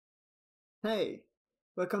Hey,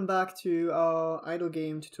 welcome back to our idle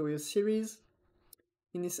game tutorial series.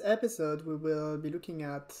 In this episode, we will be looking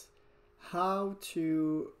at how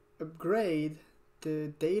to upgrade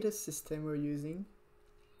the data system we're using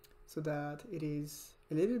so that it is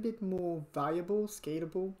a little bit more viable,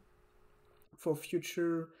 scalable for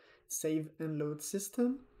future save and load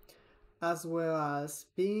system, as well as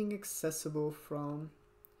being accessible from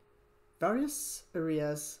various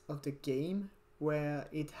areas of the game where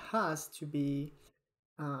it has to be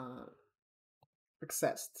uh,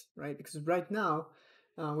 accessed, right? Because right now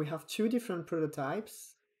we have two different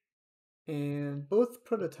prototypes, and both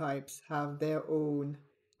prototypes have their own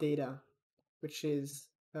data, which is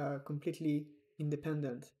completely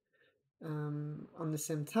independent. On the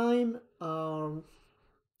same time, our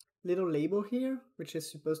little label here, which is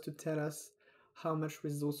supposed to tell us how much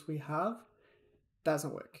resource we have,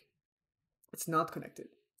 doesn't work. It's not connected.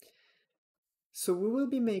 So we will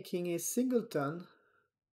be making a singleton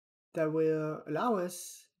that will allow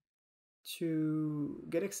us to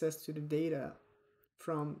get access to the data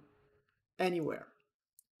from anywhere,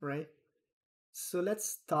 right? So let's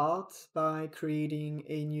start by creating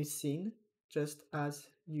a new scene, just as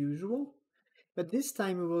usual. But this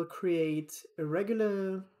time we will create a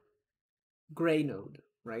regular gray node,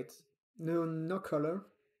 right? No color,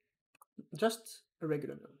 just a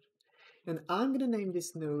regular node. And I'm gonna name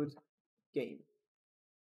this node game,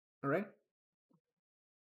 all right?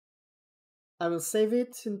 I will save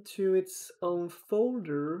it into its own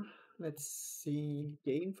folder. Let's see,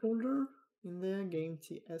 game folder in there, game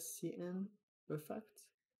tscn, perfect.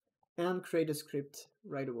 And create a script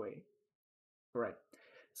right away. All right,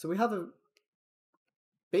 so we have a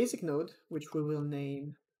basic node, which we will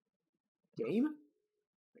name game,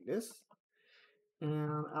 like this.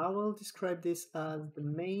 And I will describe this as the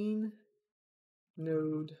main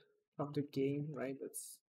node of the game, right?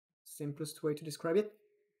 That's the simplest way to describe it.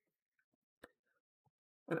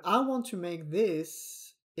 And I want to make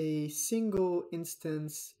this a single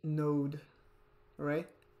instance node, right?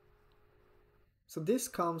 So this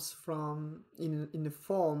comes from in the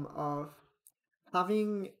form of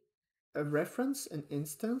having a reference, an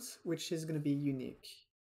instance, which is going to be unique.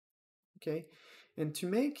 Okay, and to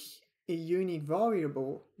make a unique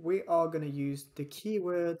variable, we are going to use the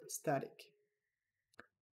keyword static.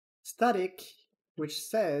 Static, which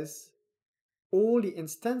says all the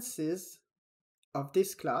instances of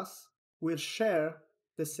this class will share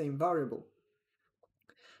the same variable.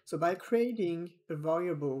 So by creating a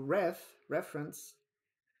variable reference,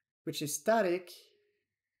 which is static,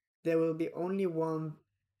 there will be only one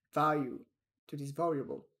value to this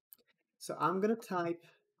variable. So I'm going to type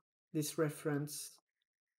this reference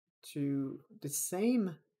to the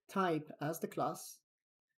same type as the class,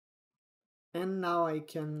 and now I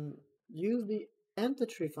can use the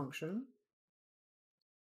entry function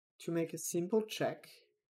to make a simple check.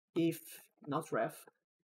 If not ref,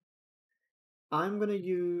 I'm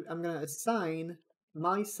gonna assign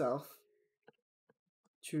myself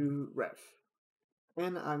to ref,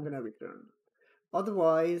 and I'm gonna return.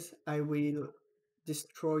 Otherwise, I will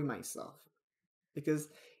destroy myself, because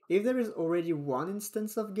if there is already one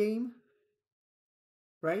instance of game,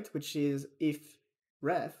 right, which is if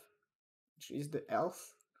ref, which is the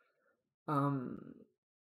else,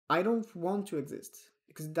 I don't want to exist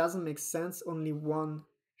because it doesn't make sense. Only one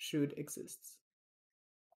should exist.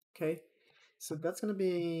 Okay, so that's going to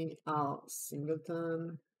be our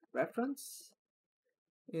singleton reference,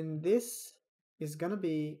 and this is going to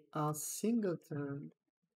be our singleton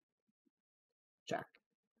check.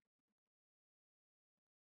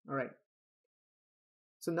 All right,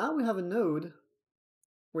 so now we have a node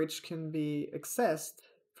which can be accessed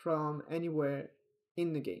from anywhere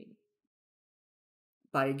in the game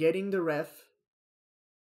by getting the ref,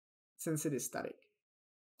 since it is static.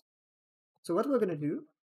 So what we're going to do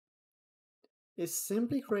is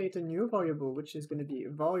simply create a new variable, which is going to be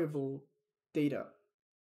variable data.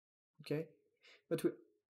 Okay, but we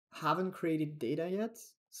haven't created data yet,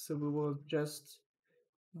 so we will just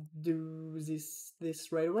do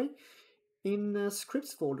this right away. In the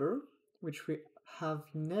scripts folder, which we have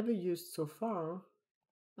never used so far,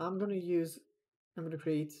 I'm going to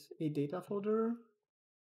create a data folder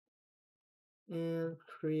and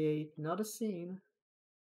create another scene.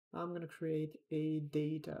 I'm going to create a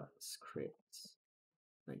data script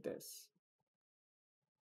like this.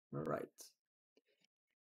 All right.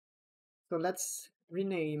 So let's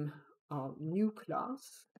rename our new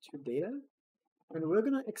class to data, and we're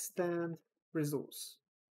going to extend resource,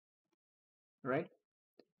 right?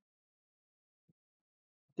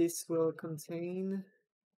 This will contain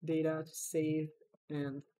data to save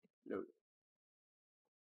and load.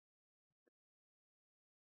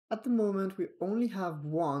 At the moment, we only have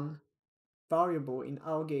one variable in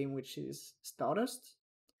our game, which is Stardust.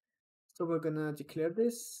 So we're gonna declare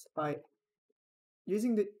this by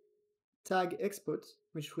using the tag export,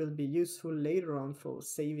 which will be useful later on for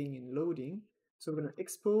saving and loading. So we're gonna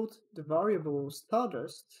export the variable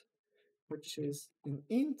Stardust, which is an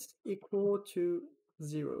int equal to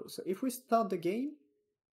 0. So if we start the game,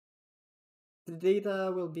 the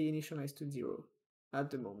data will be initialized to 0 at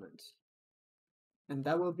the moment. And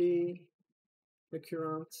that will be the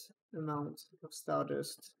current amount of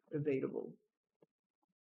Stardust available.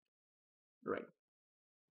 Right.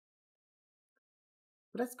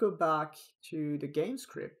 Let's go back to the game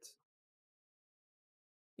script.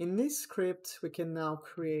 In this script, we can now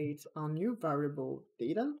create our new variable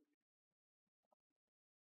data.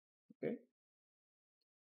 Okay.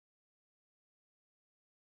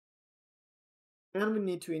 And we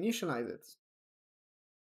need to initialize it.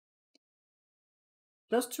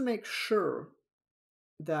 Just to make sure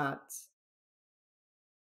that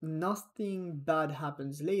nothing bad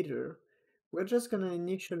happens later, we're just going to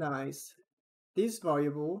initialize this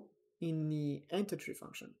variable in the entry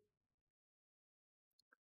function.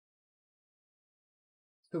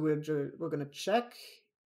 So we're going to check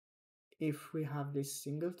if we have this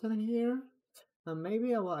singleton here. And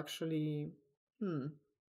maybe I will actually,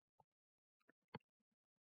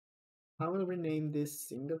 I will rename this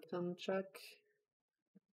singleton check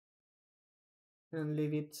and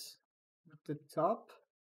leave it at the top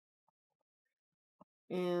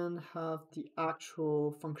and have the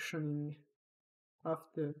actual functioning of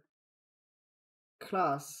the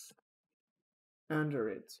class under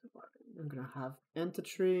it. I'm gonna have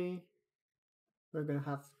entry. We're gonna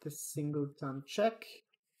have the singleton check,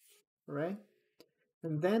 right?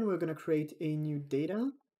 And then we're gonna create a new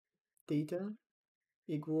data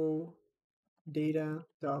equal data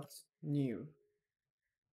dot new.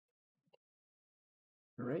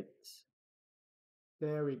 All right,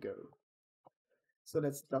 there we go. So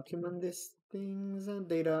let's document these things.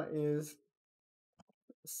 Data is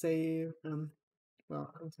save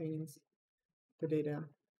well, contains the data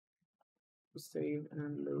to save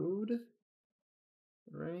and load,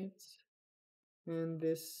 right? And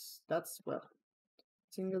that's well,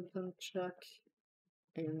 singleton check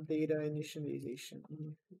and data initialization.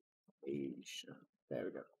 There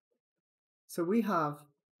we go. So we have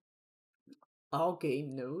our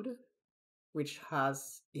game node, which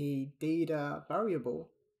has a data variable,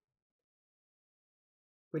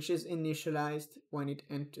 which is initialized when it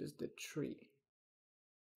enters the tree.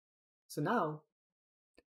 So now,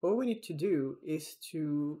 all we need to do is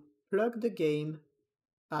to plug the game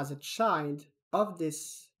as a child of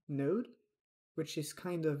this node, which is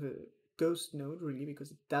kind of a ghost node really,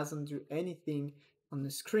 because it doesn't do anything on the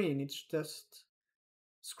screen, it's just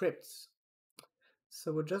scripts.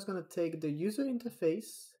 So we're just going to take the user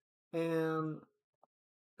interface and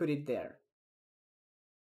put it there.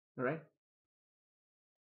 All right.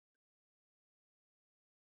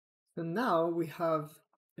 So now we have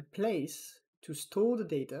a place to store the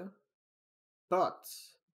data, but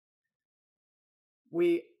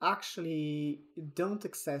we actually don't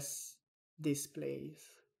access this place.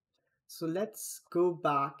 So let's go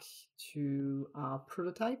back to our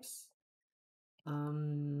prototypes.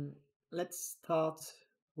 Let's start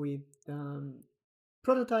with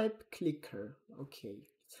prototype clicker. Okay,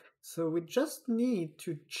 so we just need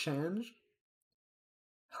to change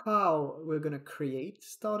how we're going to create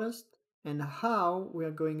Stardust and how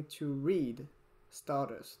we're going to read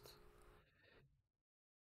Stardust.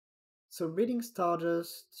 So reading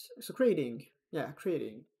Stardust, so creating.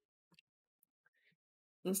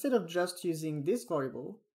 Instead of just using this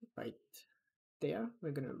variable right there,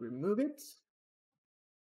 we're going to remove it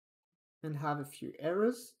and have a few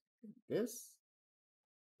errors like this.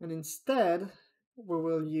 And instead, we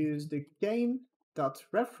will use the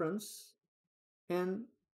game.reference and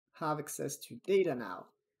have access to data now,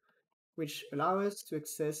 which allow us to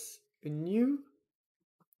access a new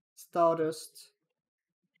Stardust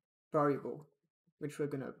variable, which we're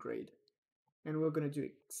going to upgrade. And we're going to do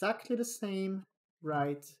exactly the same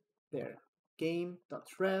right there.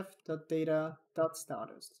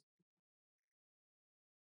 Game.ref.data.stardust.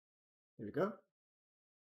 Here we go.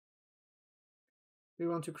 We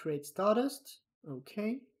want to create Stardust.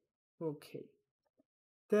 Okay.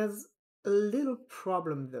 There's a little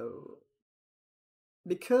problem though.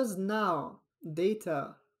 Because now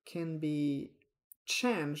data can be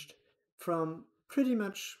changed from pretty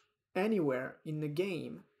much anywhere in the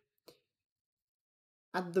game.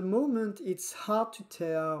 At the moment, it's hard to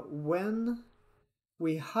tell when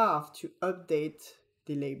we have to update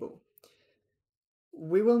the label.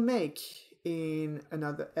 We will make in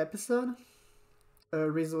another episode a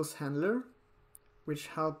resource handler which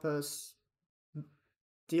help us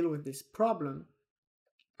deal with this problem.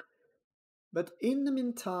 But in the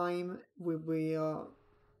meantime, we will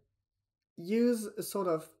use a sort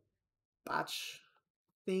of batch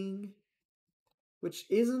thing, which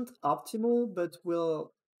isn't optimal, but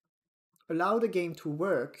will allow the game to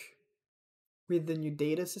work with the new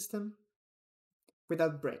data system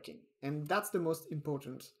without breaking. And that's the most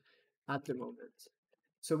important at the moment.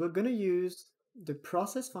 So we're going to use the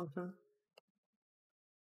process function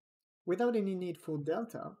without any need for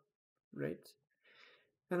delta, right?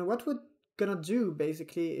 And what we're going to do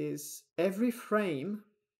basically is every frame,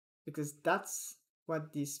 because that's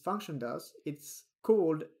what this function does, it's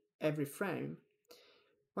called every frame.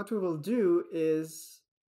 What we will do is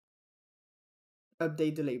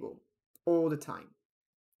update the label all the time.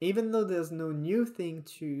 Even though there's no new thing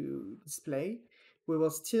to display, we will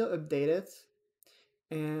still update it,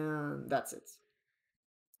 and that's it.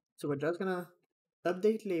 So we're just gonna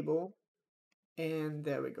update label, and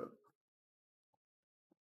there we go.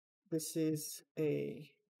 This is a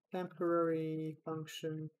temporary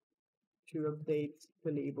function to update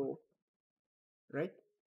the label, right?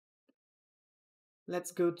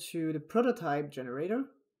 Let's go to the prototype generator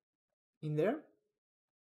in there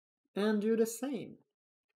and do the same.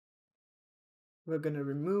 We're gonna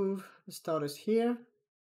remove the status here.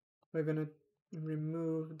 We're gonna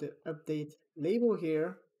remove the update label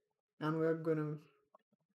here, and we're gonna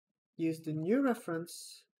use the new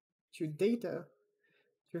reference to data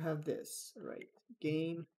to have this, right?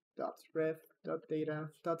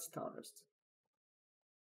 Game.ref.data.status,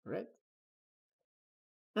 right?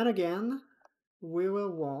 And again, we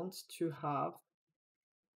will want to have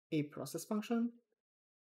a process function.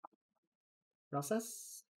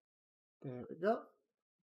 Process, there we go.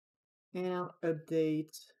 And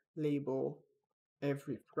update label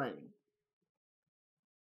every frame.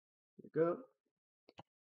 There we go.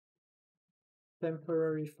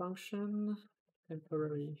 Temporary function to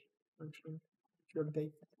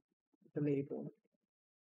update the label.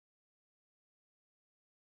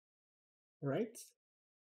 Right?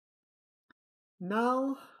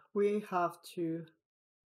 Now we have to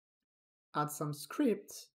add some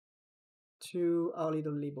script to our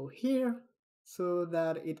little label here so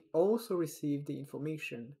that it also receives the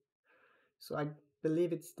information. So I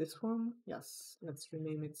believe it's this one. Yes, let's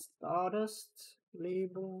rename it Stardust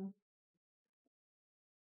label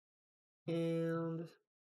and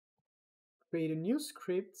create a new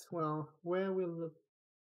script. Well, where will we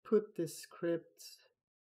put this script?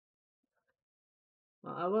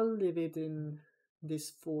 Well, I will leave it in this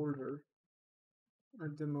folder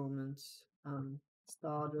at the moment.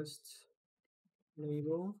 Stardust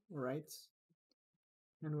label, right?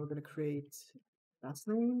 And we're gonna create class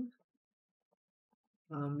name,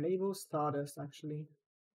 label Stardust actually,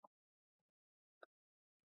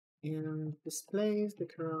 and displays the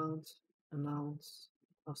current amount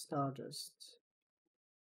of Stardust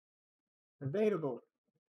available,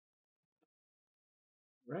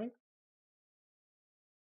 right?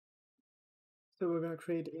 So we're gonna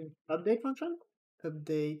create an update function,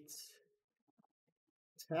 update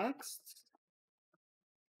text,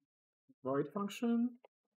 void function,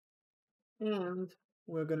 and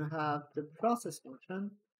we're gonna have the process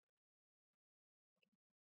function,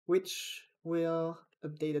 which will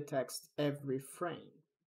update the text every frame.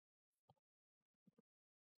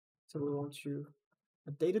 So we want to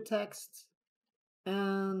update the text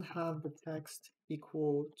and have the text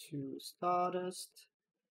equal to Stardust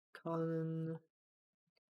colon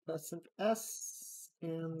 %s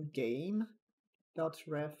and game dot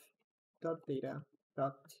ref dot data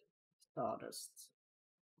dot Stardust.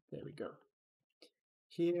 There we go.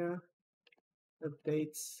 Here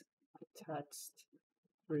updates the text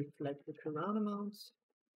to reflect the current amount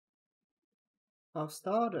of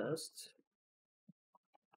Stardust,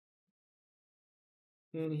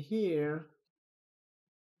 and here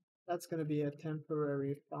that's going to be a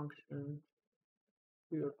temporary function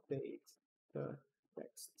to update the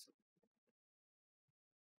text.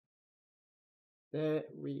 There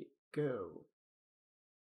we go.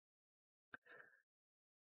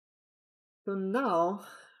 So now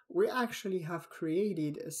we actually have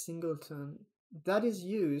created a singleton that is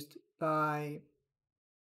used by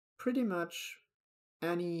pretty much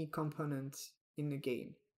any component in the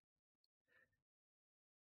game.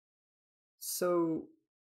 So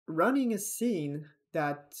running a scene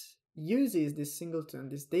that uses this singleton,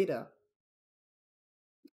 this data,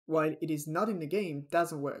 while it is not in the game,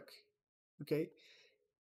 doesn't work. Okay?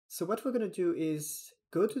 So what we're going to do is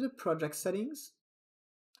go to the project settings,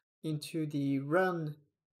 into the run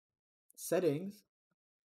settings,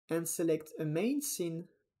 and select a main scene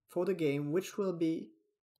for the game, which will be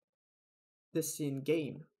the scene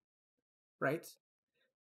game, right?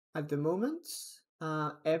 At the moment,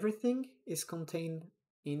 everything is contained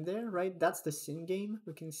in there, right? That's the scene game.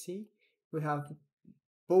 We can see we have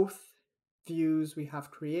both views we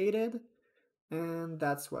have created, and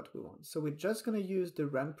that's what we want. So we're just gonna use the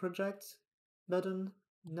run project button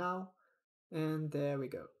now, and there we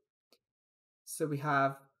go. So we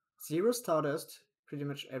have 0 stardust pretty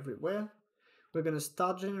much everywhere. We're gonna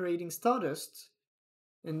start generating stardust,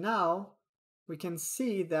 and now we can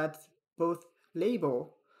see that both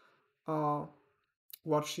label are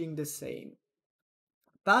watching the same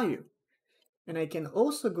value. And I can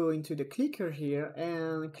also go into the clicker here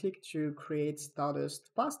and click to create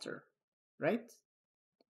stardust faster, right?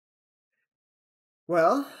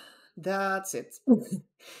 Well, that's it.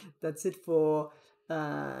 That's it for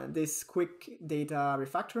this quick data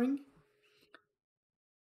refactoring.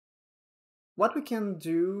 What we can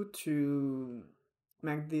do to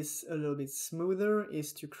make this a little bit smoother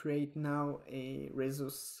is to create now a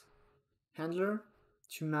resource handler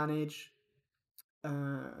to manage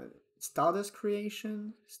Stardust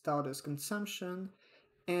creation, Stardust consumption,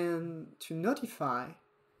 and to notify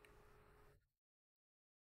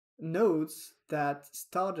nodes that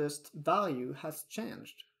Stardust value has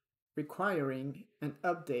changed, requiring an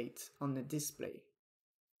update on the display,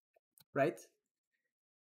 right?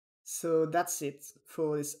 So that's it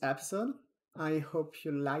for this episode. I hope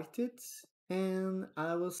you liked it, and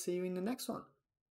I will see you in the next one.